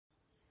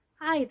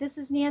Hi, this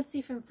is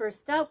Nancy from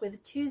First Up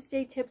with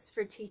Tuesday Tips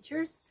for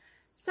Teachers.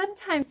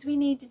 Sometimes we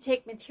need to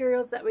take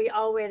materials that we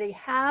already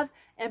have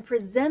and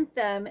present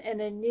them in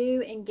a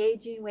new,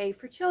 engaging way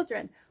for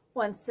children.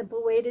 One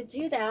simple way to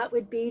do that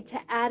would be to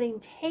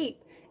adding tape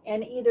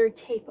and either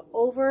tape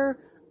over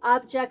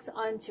objects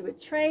onto a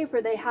tray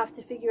where they have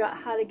to figure out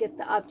how to get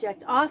the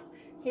object off.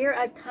 Here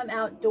I've come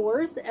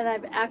outdoors and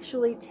I've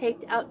actually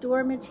taped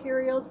outdoor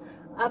materials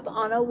up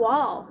on a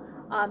wall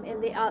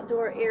in the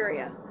outdoor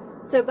area.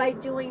 So by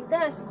doing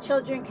this,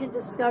 children can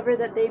discover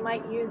that they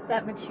might use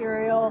that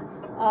material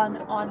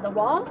on the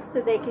wall.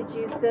 So they could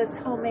use this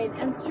homemade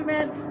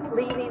instrument,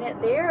 leaving it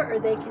there, or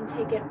they can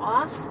take it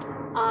off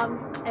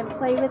and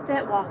play with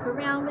it, walk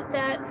around with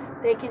it.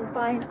 They can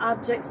find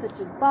objects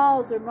such as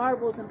balls or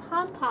marbles and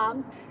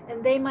pom-poms,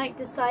 and they might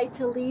decide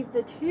to leave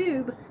the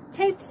tube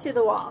taped to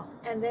the wall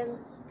and then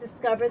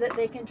discover that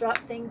they can drop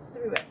things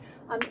through it.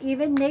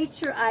 Even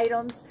nature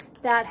items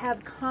that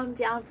have come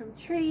down from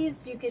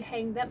trees, you can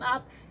hang them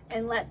up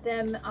and let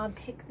them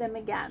pick them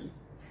again.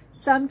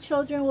 Some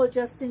children will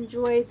just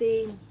enjoy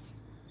the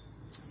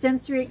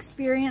sensory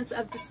experience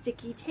of the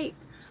sticky tape.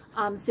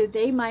 So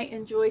they might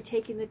enjoy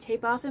taking the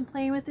tape off and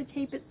playing with the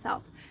tape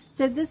itself.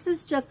 So this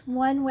is just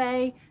one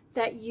way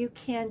that you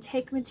can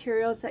take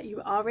materials that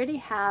you already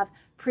have,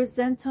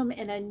 present them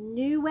in a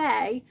new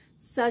way,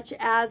 such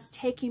as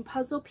taking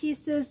puzzle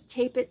pieces,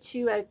 tape it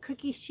to a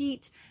cookie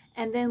sheet,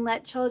 and then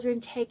let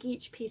children take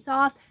each piece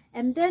off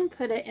and then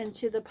put it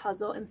into the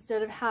puzzle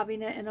instead of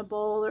having it in a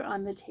bowl or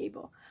on the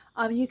table.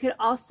 You could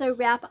also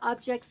wrap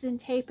objects in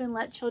tape and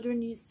let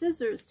children use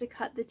scissors to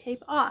cut the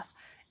tape off,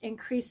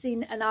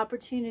 increasing an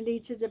opportunity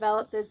to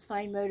develop those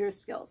fine motor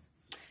skills.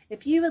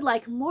 If you would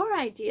like more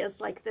ideas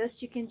like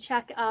this, you can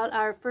check out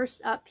our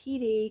First Up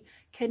PD,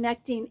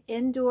 Connecting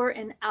Indoor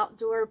and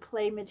Outdoor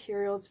Play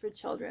Materials for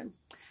Children.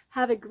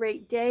 Have a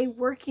great day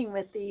working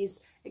with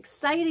these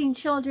exciting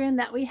children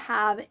that we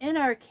have in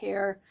our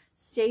care.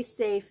 Stay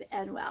safe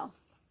and well.